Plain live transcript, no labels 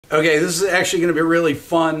Okay, this is actually going to be a really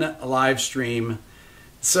fun live stream.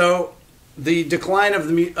 So, the decline of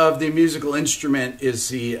the musical instrument is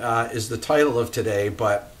the title of today,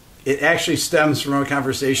 but it actually stems from a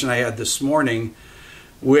conversation I had this morning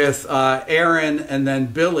with Aaron and then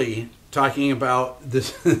Billy talking about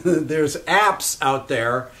this. There's apps out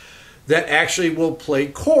there that actually will play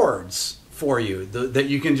chords for you, that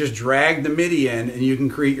you can just drag the MIDI in and you can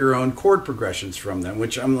create your own chord progressions from them,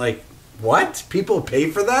 which I'm like, what? People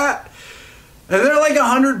pay for that? And they're like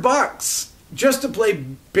 $100 just to play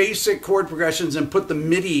basic chord progressions and put the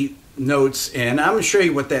MIDI notes in. I'm going to show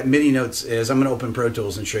you what that MIDI notes is. I'm going to open Pro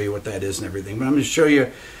Tools and show you what that is and everything. But I'm going to show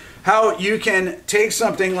you how you can take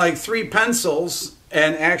something like 3 pencils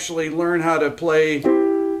and actually learn how to play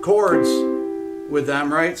chords with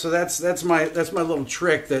them, right? So that's my little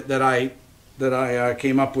trick that I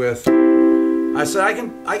came up with. I said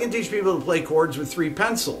I can teach people to play chords with 3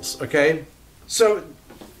 pencils. Okay, so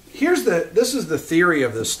this is the theory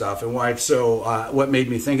of this stuff and why it's so. What made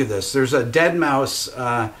me think of this? There's a Dead Mouse.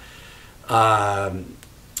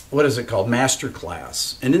 What is it called?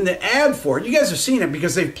 Masterclass. And in the ad for it, you guys have seen it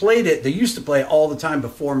because they've played it. They used to play all the time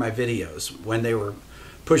before my videos when they were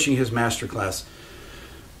pushing his masterclass.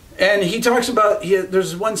 And he talks about,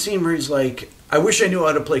 there's one scene where he's like, I wish I knew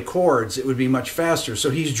how to play chords. It would be much faster. So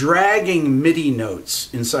he's dragging MIDI notes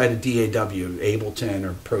inside a DAW, Ableton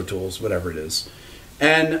or Pro Tools, whatever it is.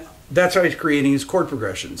 And that's how he's creating his chord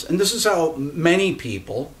progressions. And this is how many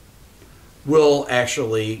people will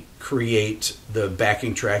actually create the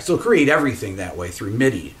backing tracks. They'll create everything that way through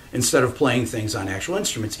MIDI instead of playing things on actual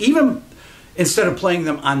instruments. Even instead of playing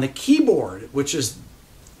them on the keyboard, which is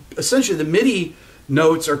essentially the MIDI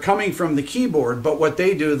notes are coming from the keyboard, but what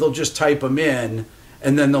they do, they'll just type them in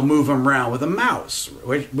and then they'll move them around with a mouse,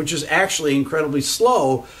 which is actually incredibly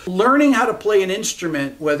slow. Learning how to play an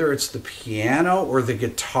instrument, whether it's the piano or the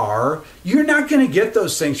guitar, you're not going to get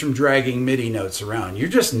those things from dragging MIDI notes around. You're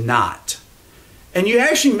just not. And you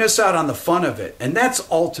actually miss out on the fun of it. And that's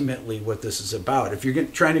ultimately what this is about. If you're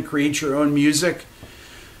trying to create your own music,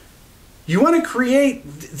 you want to create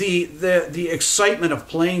the excitement of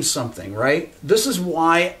playing something, right? This is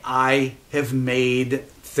why I have made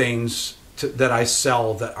things that I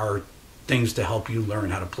sell that are things to help you learn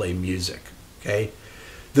how to play music, okay?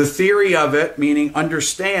 The theory of it, meaning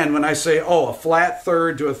understand when I say, oh, a flat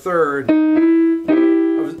third to a third of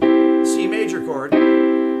a C major chord,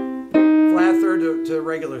 flat third to a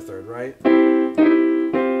regular third, right? To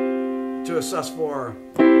a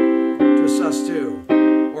sus4, to a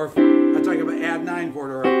sus2, or if I'm talking about add 9 chord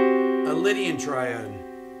or a Lydian triad.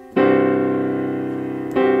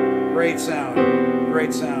 Great sound,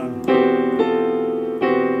 great sound. I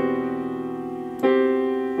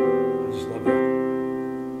just love that.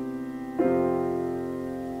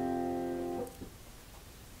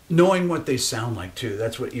 Knowing what they sound like too,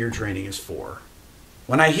 that's what ear training is for.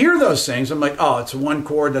 When I hear those things, I'm like, oh, it's a 1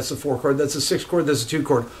 chord, that's a 4 chord, that's a 6 chord, that's a 2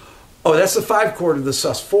 chord. Oh, that's the 5 chord of the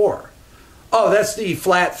sus4. Oh, that's the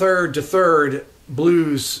flat third to third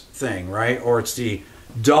blues thing, right? Or it's the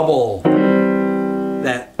double,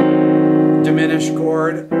 that diminished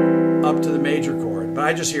chord up to the major chord. But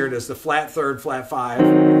I just hear it as the flat third, flat 5,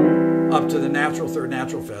 up to the natural third,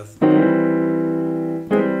 natural 5th.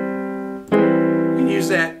 You can use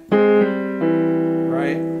that,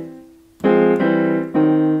 right?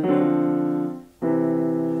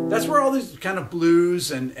 That's where all these kind of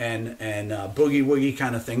blues and boogie woogie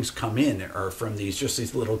kind of things come in, are from just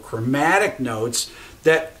these little chromatic notes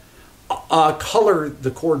that color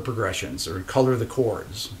the chord progressions or color the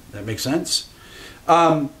chords. That makes sense?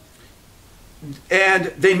 And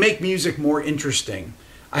they make music more interesting.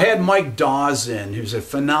 I had Mike Dawes in, who's a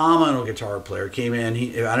phenomenal guitar player, came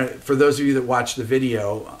in. For those of you that watched the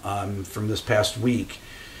video from this past week,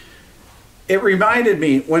 it reminded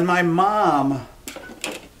me when my mom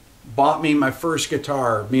bought me my first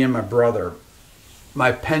guitar, me and my brother, my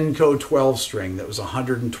Penco 12 string that was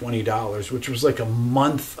 $120, which was like a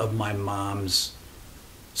month of my mom's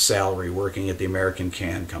salary working at the American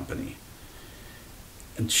Can Company.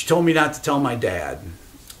 And she told me not to tell my dad.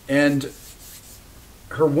 And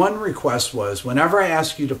her one request was, whenever I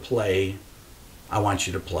ask you to play, I want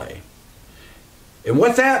you to play. And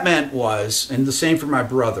what that meant was, and the same for my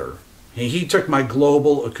brother, he took my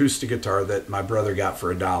global acoustic guitar that my brother got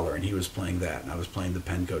for $1, and he was playing that, and I was playing the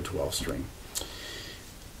Penco 12 string.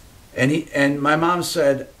 And my mom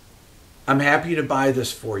said, I'm happy to buy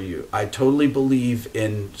this for you. I totally believe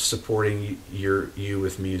in supporting you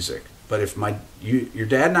with music. But if your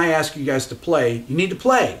dad and I ask you guys to play, you need to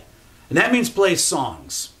play. And that means play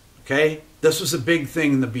songs, okay? This was a big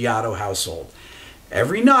thing in the Beato household.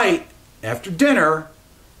 Every night after dinner,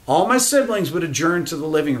 All my siblings would adjourn to the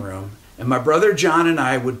living room, and my brother John and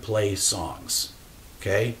I would play songs,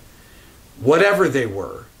 okay? Whatever they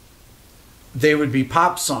were. They would be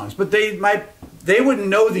pop songs, but they wouldn't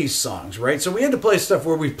know these songs, right? So we had to play stuff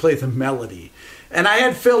where we play the melody. And I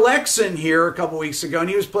had Phil X in here a couple weeks ago, and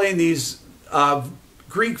he was playing these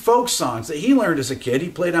Greek folk songs that he learned as a kid. He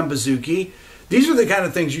played on bouzouki. These are the kind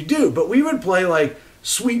of things you do, but we would play like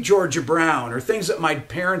Sweet Georgia Brown or things that my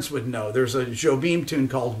parents would know. There's a Jobim tune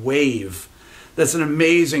called Wave. That's an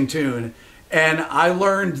amazing tune. And I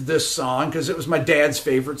learned this song because it was my dad's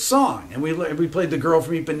favorite song. And we played The Girl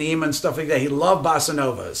from Ipanema and stuff like that. He loved bossa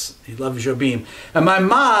novas. He loved Jobim. And my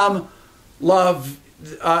mom loved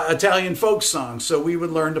Italian folk songs, so we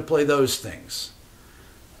would learn to play those things.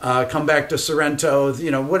 Come Back to Sorrento,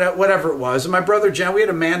 you know, whatever it was. And my brother John, we had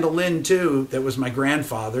a mandolin too that was my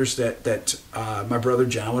grandfather's that my brother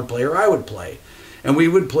John would play or I would play. And we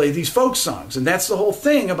would play these folk songs. And that's the whole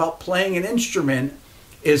thing about playing an instrument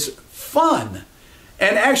is fun.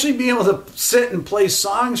 And actually being able to sit and play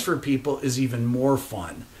songs for people is even more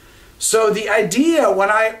fun. So the idea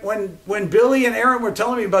when Billy and Aaron were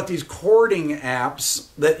telling me about these chording apps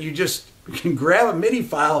that you just can grab a MIDI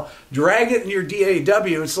file, drag it in your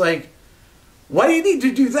DAW, it's like, why do you need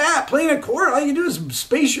to do that? Playing a chord, all you do is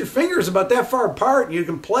space your fingers about that far apart and you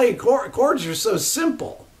can play. Chords are so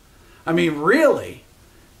simple. I mean, really.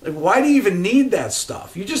 Like, why do you even need that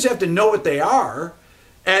stuff? You just have to know what they are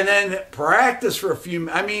and then practice for a few.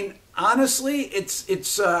 I mean, honestly, a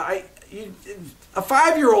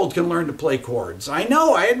 5-year-old can learn to play chords. I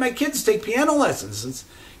know. I had my kids take piano lessons. It's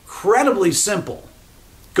incredibly simple.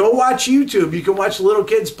 Go watch YouTube. You can watch little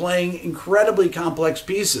kids playing incredibly complex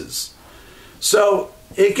pieces. So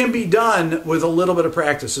it can be done with a little bit of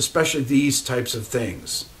practice, especially these types of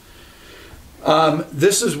things.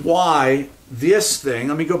 This is why this thing,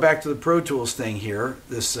 let me go back to the Pro Tools thing here.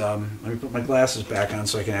 Let me put my glasses back on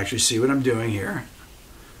so I can actually see what I'm doing here.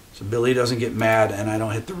 So Billy doesn't get mad and I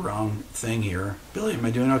don't hit the wrong thing here. Billy, am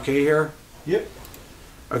I doing okay here? Yep.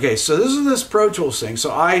 Okay, so this is this Pro Tools thing.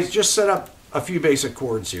 So I just set up a few basic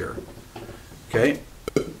chords here. Okay.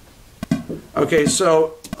 Okay,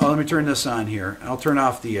 so let me turn this on here. I'll turn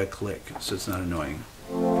off the click so it's not annoying.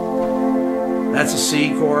 That's a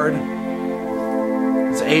C chord.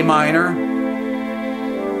 It's A minor.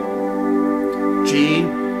 G.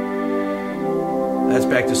 That's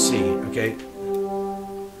back to C. Okay.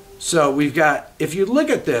 So we've got, if you look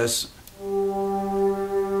at this,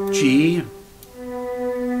 G,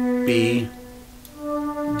 B,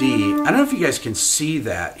 D. I don't know if you guys can see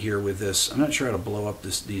that here with this. I'm not sure how to blow up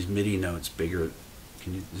these MIDI notes bigger.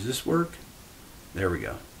 Does this work? There we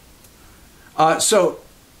go. So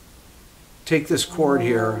take this chord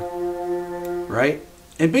here, right?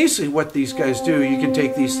 And basically what these guys do, you can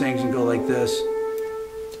take these things and go like this.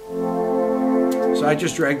 So I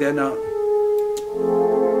just drag that note.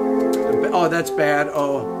 Oh, that's bad.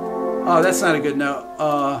 Oh, that's not a good note.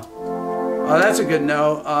 Oh, that's a good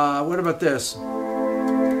note. What about this?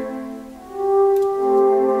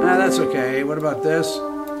 That's okay. What about this?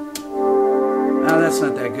 No, that's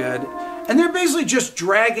not that good. And they're basically just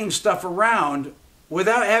dragging stuff around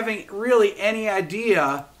without having really any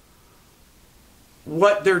idea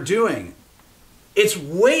what they're doing. It's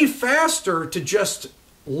way faster to just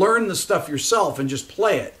learn the stuff yourself and just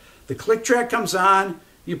play it. The click track comes on,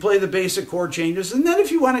 you play the basic chord changes, and then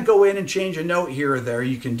if you want to go in and change a note here or there,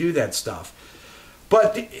 you can do that stuff.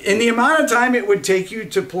 But in the amount of time it would take you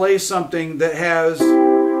to play something that has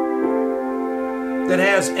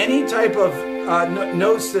any type of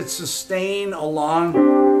notes that sustain along.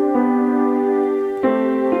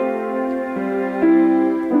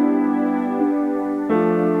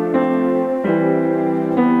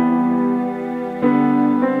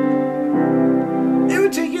 It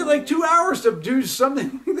would take you like 2 hours to do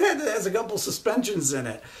something like that has a couple suspensions in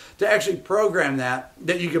it to actually program that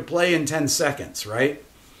you could play in 10 seconds, right?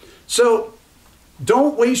 So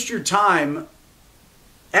don't waste your time.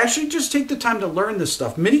 Actually, just take the time to learn this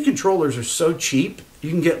stuff. MIDI controllers are so cheap. You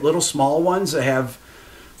can get little small ones that have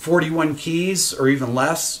 41 keys or even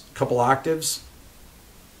less, a couple octaves.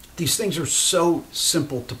 These things are so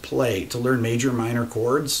simple to play, to learn major and minor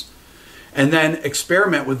chords, and then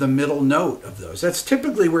experiment with the middle note of those. That's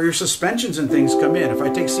typically where your suspensions and things come in. If I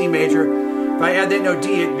take C major, if I add that note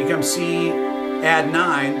D, it becomes C, add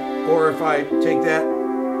 9, or if I take that,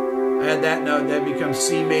 add that note, that becomes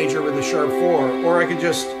C major with a sharp 4. Or I could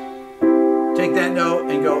just take that note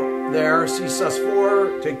and go there, C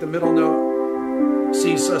sus4, take the middle note,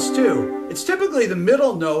 C sus2. It's typically the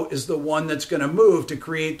middle note is the one that's going to move to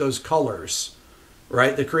create those colors.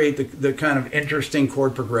 right? That create the kind of interesting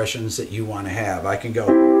chord progressions that you want to have. I can go.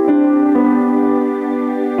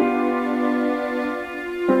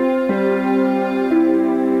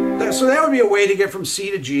 So that would be a way to get from C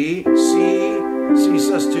to G, C, C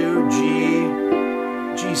sus2, G,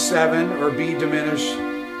 G7, or B diminished,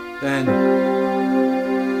 then,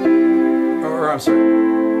 or I'm sorry.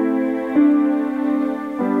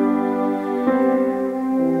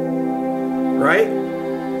 Right?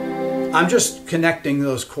 I'm just connecting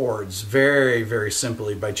those chords very, very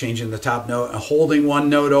simply by changing the top note and holding one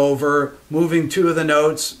note over, moving two of the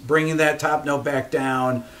notes, bringing that top note back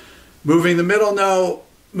down, moving the middle note,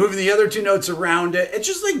 moving the other two notes around it. It's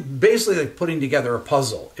just like basically like putting together a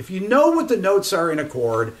puzzle. If you know what the notes are in a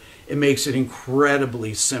chord, it makes it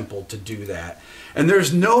incredibly simple to do that. And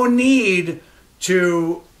there's no need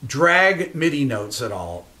to drag MIDI notes at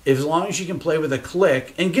all, as long as you can play with a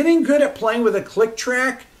click. And getting good at playing with a click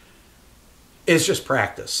track is just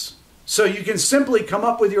practice. So you can simply come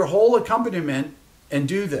up with your whole accompaniment and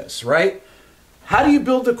do this, right? How do you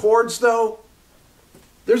build the chords though?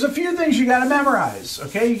 There's a few things you got to memorize,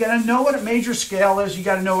 okay? You got to know what a major scale is. You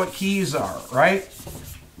got to know what keys are, right?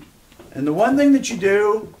 And the one thing that you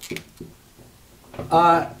do,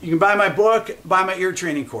 you can buy my book, buy my ear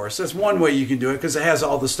training course. That's one way you can do it because it has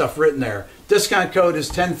all the stuff written there. Discount code is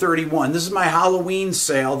 1031. This is my Halloween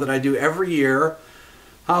sale that I do every year.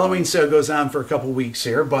 Halloween sale goes on for a couple weeks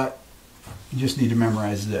here, but you just need to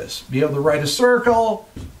memorize this. Be able to write a circle,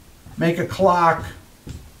 make a clock.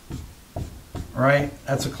 Right?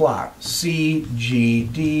 That's a clock. C, G,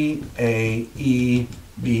 D, A, E,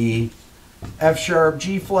 B, F sharp,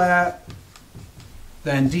 G flat,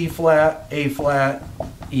 then D flat, A flat,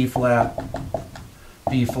 E flat,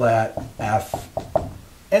 B flat, F.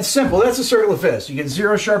 It's simple. That's a circle of fifths. You get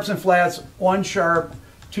 0 sharps and flats, 1 sharp,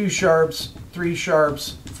 2 sharps, 3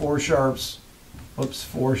 sharps, 4 sharps, oops,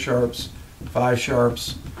 4 sharps, 5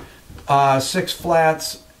 sharps, 6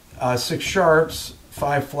 flats, 6 sharps,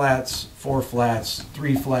 5 flats, 4 flats,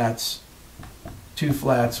 3 flats, 2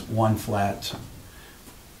 flats, 1 flat.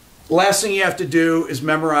 Last thing you have to do is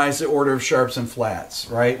memorize the order of sharps and flats,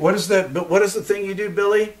 right? What is the thing you do,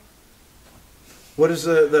 Billy? What is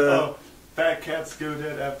the Oh, fat cats go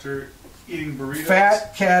dead after eating burritos.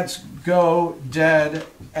 Fat cats go dead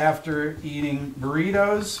after eating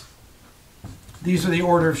burritos. These are the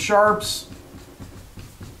order of sharps.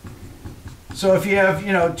 So if you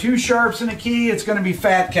have, 2 sharps in a key, it's going to be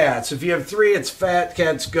fat cats. If you have 3, it's fat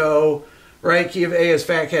cats go. Right? Key of A is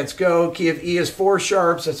fat cats go. Key of E is 4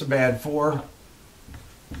 sharps. That's a bad 4.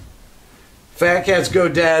 Fat cats go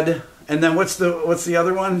dead. And then what's the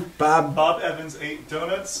other one? Bob Evans ate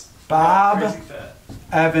donuts. Bob Crazy fat.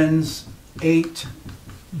 Evans ate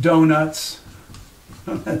donuts.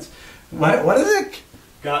 What is it?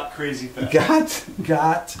 Got crazy fat.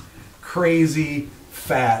 Got crazy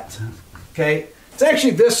fat. Okay? It's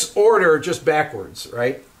actually this order just backwards,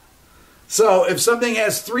 right? So if something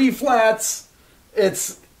has 3 flats,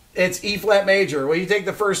 it's E flat major. Well, you take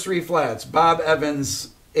the first 3 flats. Bob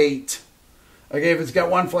Evans 8. Okay, if it's got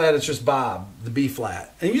 1 flat, it's just Bob, the B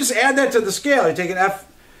flat. And you just add that to the scale. You take an F,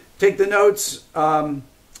 take the notes,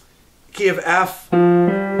 key of F.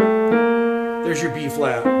 There's your B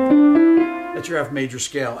flat. That's your F major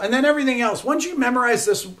scale. And then everything else. Once you memorize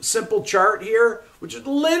this simple chart here, which is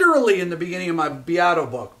literally in the beginning of my Beato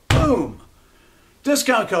book, boom.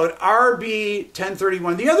 Discount code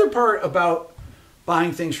RB1031. The other part about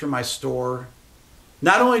buying things from my store,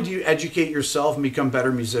 not only do you educate yourself and become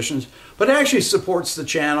better musicians, but it actually supports the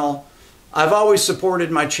channel. I've always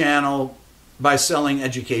supported my channel by selling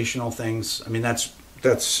educational things. I mean, that's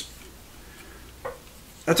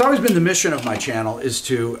always been the mission of my channel, is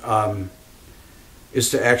to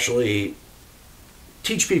actually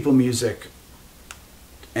teach people music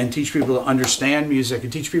and teach people to understand music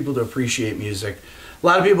and teach people to appreciate music. A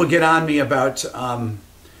lot of people get on me about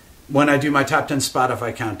when I do my top 10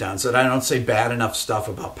 Spotify countdowns that I don't say bad enough stuff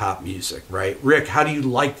about pop music, right? Rick, how do you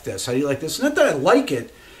like this? How do you like this? Not that I like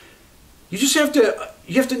it. You just have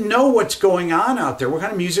to know what's going on out there. What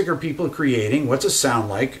kind of music are people creating? What's it sound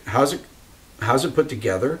like? How's it put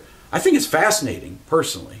together? I think it's fascinating,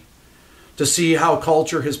 personally, to see how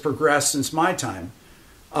culture has progressed since my time.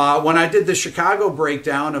 When I did the Chicago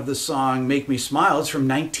breakdown of the song Make Me Smile, it's from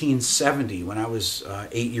 1970, when I was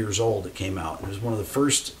 8 years old. It came out. It was one of the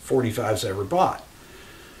first 45s I ever bought.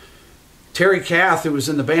 Terry Kath, who was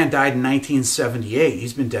in the band, died in 1978.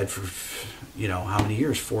 He's been dead for, how many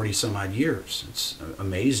years? 40 some odd years. It's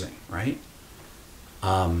amazing, right?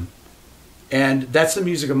 And that's the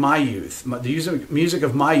music of my youth. The music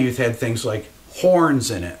of my youth had things like horns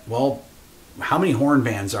in it. Well, how many horn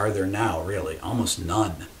bands are there now, really? Almost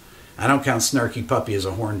none. I don't count Snarky Puppy as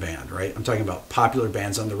a horn band, right? I'm talking about popular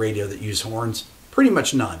bands on the radio that use horns. Pretty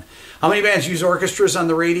much none. How many bands use orchestras on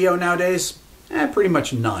the radio nowadays? Pretty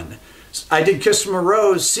much none. I did Kiss from a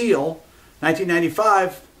Rose, Seal,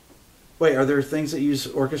 1995. Wait, are there things that use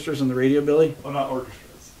orchestras on the radio, Billy? Well, not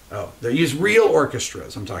orchestras. Oh, they use real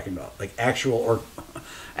orchestras, I'm talking about, like actual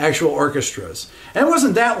orchestras. And it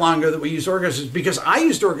wasn't that long ago that we used orchestras, because I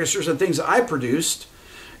used orchestras on things that I produced.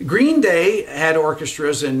 Green Day had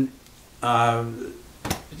orchestras, and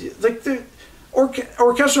like the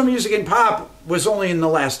orchestral music in pop was only in the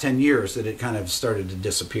last 10 years that it kind of started to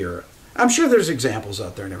disappear. I'm sure there's examples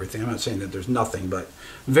out there and everything. I'm not saying that there's nothing, but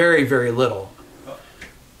very, very little.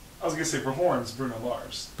 I was going to say for horns, Bruno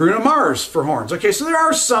Mars. Bruno Mars for horns. Okay, so there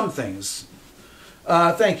are some things.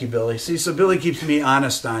 Thank you, Billy. See, so Billy keeps me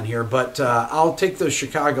honest on here, but I'll take those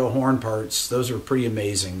Chicago horn parts. Those are pretty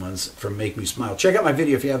amazing ones from Make Me Smile. Check out my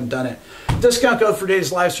video if you haven't done it. Discount code for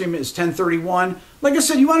today's live stream is 1031. Like I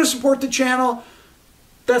said, you want to support the channel,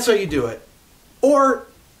 that's how you do it. Or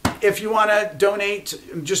if you want to donate,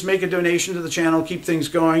 just make a donation to the channel, keep things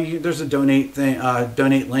going. There's a donate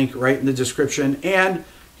link right in the description, and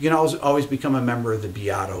you can always become a member of the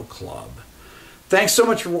Beato Club. Thanks so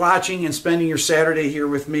much for watching and spending your Saturday here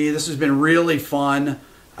with me. This has been really fun.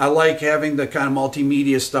 I like having the kind of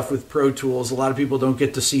multimedia stuff with Pro Tools. A lot of people don't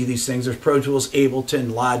get to see these things. There's Pro Tools,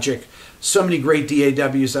 Ableton, Logic. So many great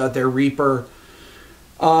DAWs out there. Reaper.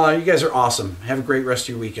 You guys are awesome. Have a great rest of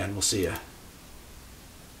your weekend. We'll see you.